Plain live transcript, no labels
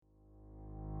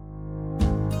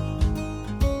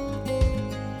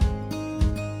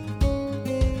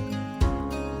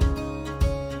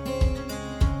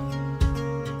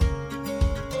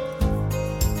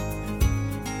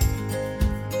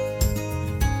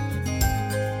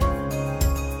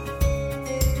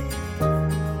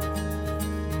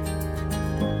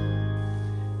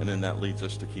leads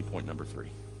us to key point number 3.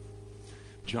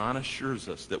 John assures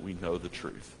us that we know the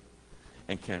truth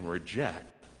and can reject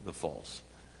the false.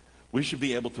 We should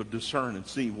be able to discern and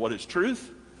see what is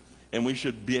truth, and we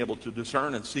should be able to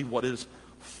discern and see what is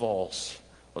false.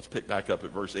 Let's pick back up at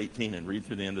verse 18 and read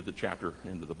through the end of the chapter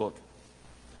into the book.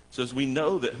 It says, we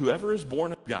know that whoever is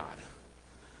born of God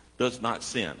does not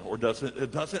sin, or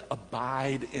doesn't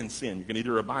abide in sin. You can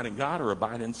either abide in God or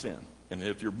abide in sin. And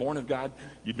if you're born of God,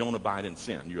 you don't abide in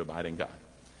sin. You abide in God.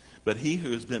 But he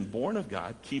who has been born of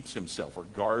God keeps himself or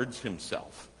guards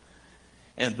himself,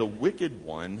 and the wicked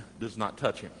one does not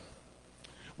touch him.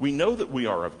 We know that we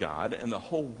are of God, and the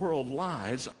whole world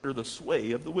lies under the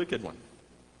sway of the wicked one.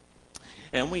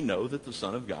 And we know that the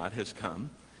Son of God has come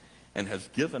and has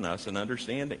given us an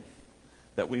understanding,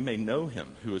 that we may know him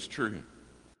who is true.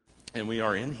 And we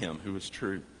are in him who is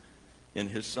true, in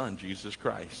his Son, Jesus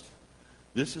Christ.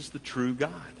 This is the true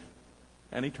God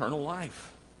and eternal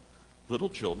life. Little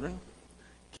children,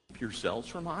 keep yourselves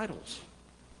from idols.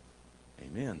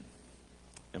 Amen.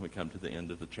 And we come to the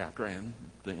end of the chapter and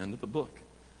the end of the book.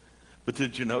 But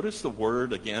did you notice the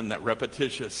word, again, that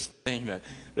repetitious thing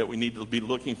that we need to be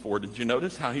looking for? Did you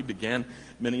notice how he began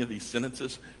many of these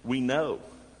sentences? We know.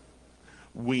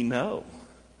 We know.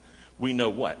 We know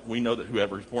what? We know that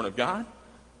whoever is born of God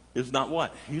is not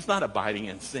what? He's not abiding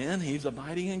in sin. He's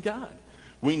abiding in God.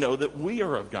 We know that we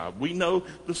are of God. We know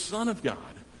the Son of God.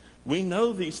 We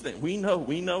know these things. We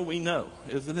know.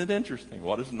 Isn't it interesting?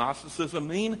 What does Gnosticism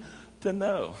mean? To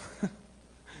know.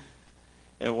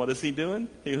 And what is he doing?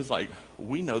 He was like,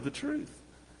 we know the truth.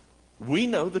 We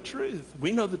know the truth.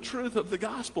 We know the truth of the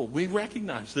gospel. We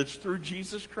recognize this through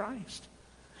Jesus Christ.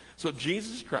 So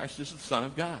Jesus Christ is the Son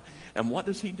of God. And what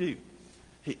does he do?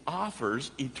 He offers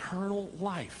eternal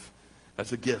life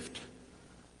as a gift.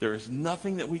 There is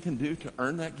nothing that we can do to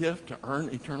earn that gift, to earn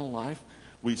eternal life.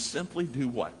 We simply do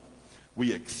what?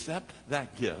 We accept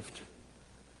that gift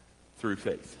through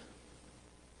faith.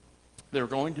 There are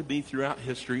going to be throughout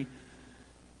history,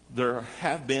 there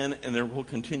have been and there will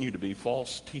continue to be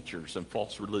false teachers and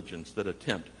false religions that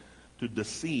attempt to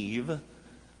deceive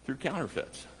through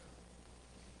counterfeits.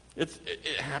 It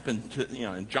happened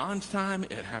in John's time.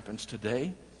 It happens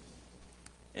today.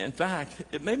 In fact,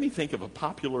 it made me think of a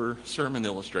popular sermon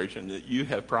illustration that you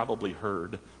have probably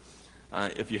heard.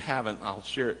 If you haven't, I'll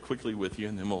share it quickly with you,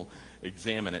 and then we'll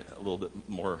examine it a little bit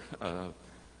more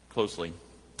closely.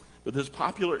 But this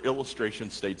popular illustration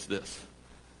states this: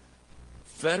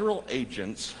 federal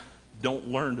agents don't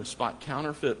learn to spot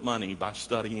counterfeit money by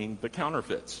studying the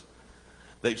counterfeits.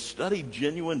 They've studied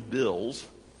genuine bills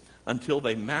until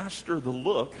they master the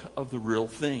look of the real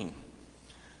thing.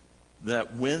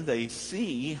 That when they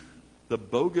see the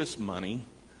bogus money,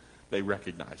 they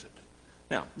recognize it.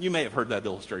 Now, you may have heard that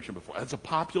illustration before. That's a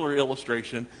popular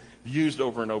illustration used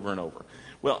over and over and over.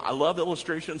 Well, I love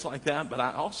illustrations like that, but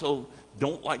I also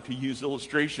don't like to use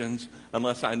illustrations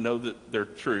unless I know that they're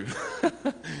true.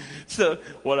 So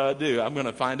what do? I'm going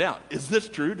to find out. Is this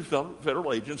true? Do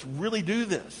federal agents really do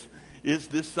this? Is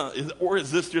this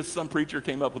just some preacher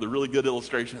came up with a really good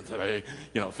illustration and said, hey,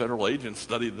 federal agents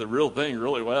studied the real thing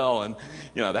really well, and,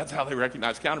 that's how they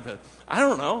recognize counterfeit. I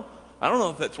don't know. I don't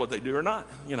know if that's what they do or not.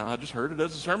 I just heard it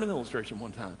as a sermon illustration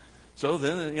one time. So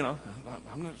then,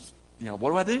 I'm just,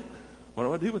 what do I do? What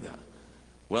do I do with that?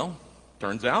 Well,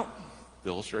 turns out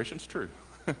the illustration's true.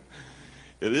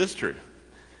 It is true.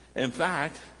 In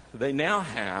fact, they now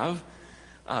have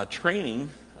a training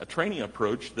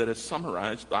approach that is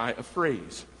summarized by a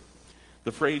phrase.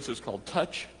 The phrase is called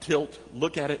touch, tilt,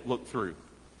 look at it, look through.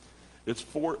 It's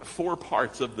four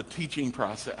parts of the teaching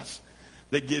process.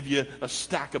 They give you a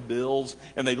stack of bills,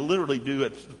 and they literally do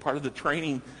it. Part of the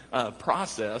training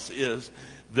process is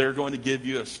they're going to give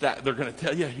you a stack. They're going to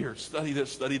tell you, here, study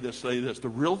this, the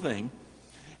real thing.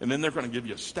 And then they're going to give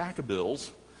you a stack of bills,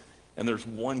 and there's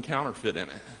one counterfeit in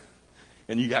it.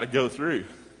 And you got to go through,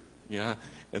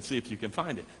 and see if you can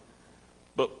find it.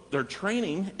 But their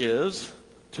training is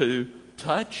to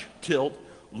touch, tilt,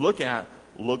 look at,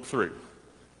 look through.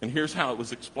 And here's how it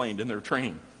was explained in their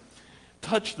training.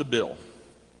 Touch the bill.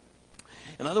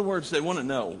 In other words, they want to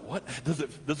know, what does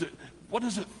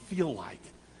it feel like?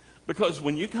 Because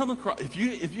when you come across,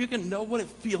 if you can know what it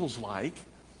feels like,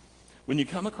 when you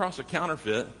come across a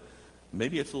counterfeit,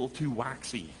 maybe it's a little too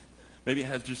waxy. Maybe it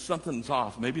has just something's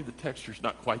off. Maybe the texture's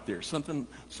not quite there.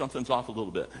 Something's off a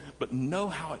little bit. But know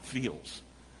how it feels.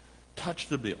 Touch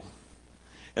the bill.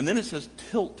 And then it says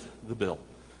tilt the bill.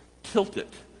 Tilt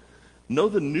it. Know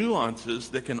the nuances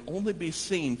that can only be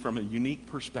seen from a unique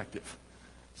perspective.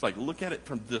 It's like, look at it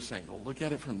from this angle. Look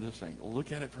at it from this angle.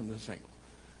 Look at it from this angle.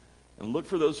 and look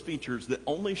for those features that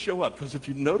only show up. Because if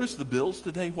you notice the bills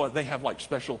today, what they have like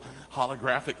special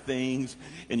holographic things,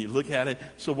 and you look at it.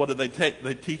 So what do they take?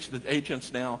 They teach the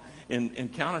agents now in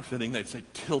counterfeiting. They say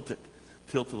tilt it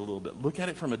a little bit. Look at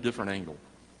it from a different angle.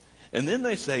 And then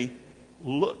they say,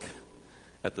 look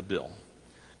at the bill.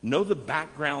 Know the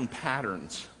background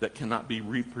patterns that cannot be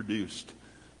reproduced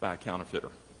by a counterfeiter.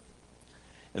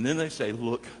 And then they say,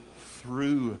 look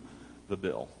through the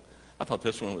bill. I thought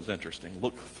this one was interesting.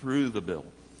 Look through the bill.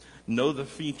 Know the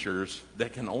features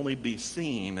that can only be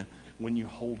seen when you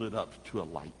hold it up to a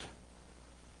light.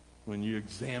 When you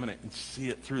examine it and see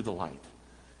it through the light.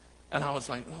 And I was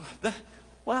like,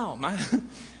 wow,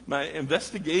 my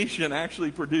investigation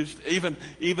actually produced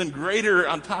even greater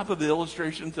on top of the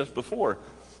illustrations as before.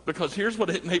 Because here's what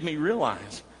it made me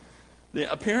realize.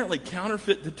 Apparently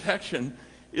counterfeit detection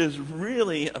is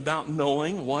really about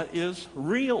knowing what is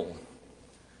real.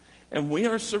 And we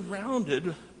are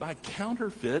surrounded by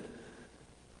counterfeit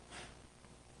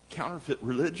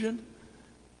religion,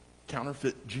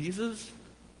 counterfeit Jesus.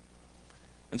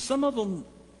 And some of them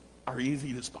are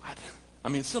easy to spot. I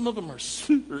mean, some of them are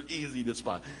super easy to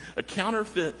spot. A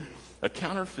counterfeit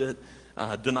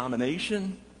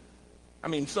denomination. I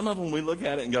mean, some of them we look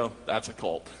at it and go, that's a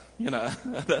cult.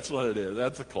 That's what it is.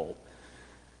 That's a cult.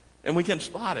 And we can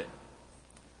spot it.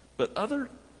 But other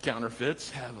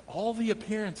counterfeits have all the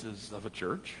appearances of a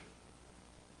church.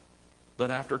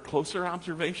 But after closer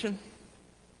observation,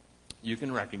 you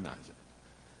can recognize it.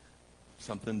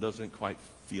 Something doesn't quite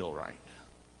feel right.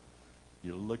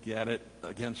 You look at it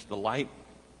against the light,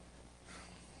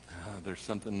 there's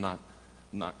something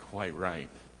not quite right.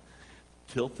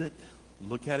 Tilt it,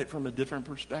 look at it from a different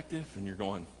perspective, and you're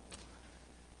going,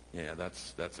 yeah,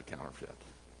 that's a counterfeit.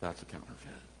 That's a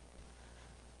counterfeit.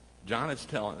 John is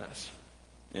telling us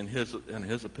in his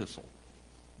epistle,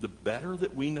 the better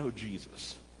that we know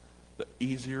Jesus, the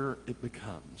easier it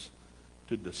becomes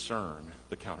to discern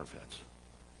the counterfeits.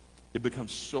 It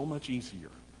becomes so much easier.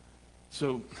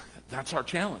 So that's our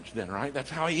challenge then, right? That's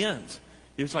how he ends.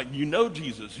 It's like, you know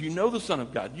Jesus, you know the Son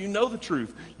of God, you know the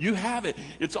truth, you have it.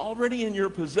 It's already in your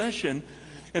possession.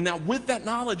 And now with that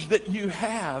knowledge that you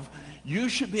have, you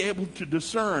should be able to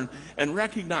discern and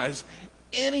recognize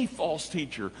any false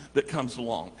teacher that comes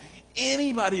along.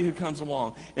 Anybody who comes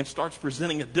along and starts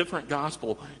presenting a different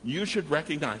gospel, you should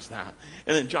recognize that.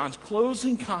 And then John's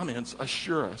closing comments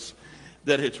assure us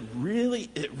that it really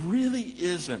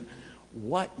isn't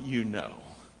what you know.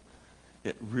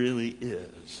 It really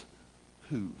is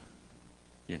who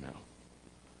you know.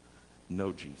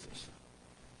 Know Jesus.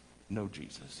 Know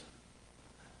Jesus.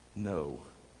 Know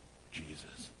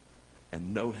Jesus.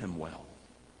 And know him well.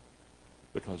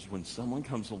 Because when someone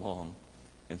comes along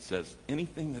and says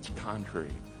anything that's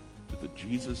contrary to the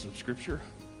Jesus of Scripture,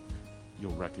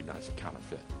 you'll recognize a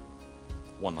counterfeit.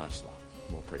 One last thought.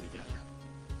 We'll pray together.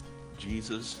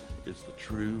 Jesus is the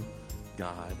true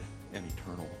God and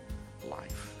eternal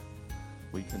life.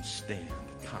 We can stand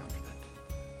confident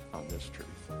on this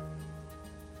truth.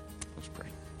 Let's pray.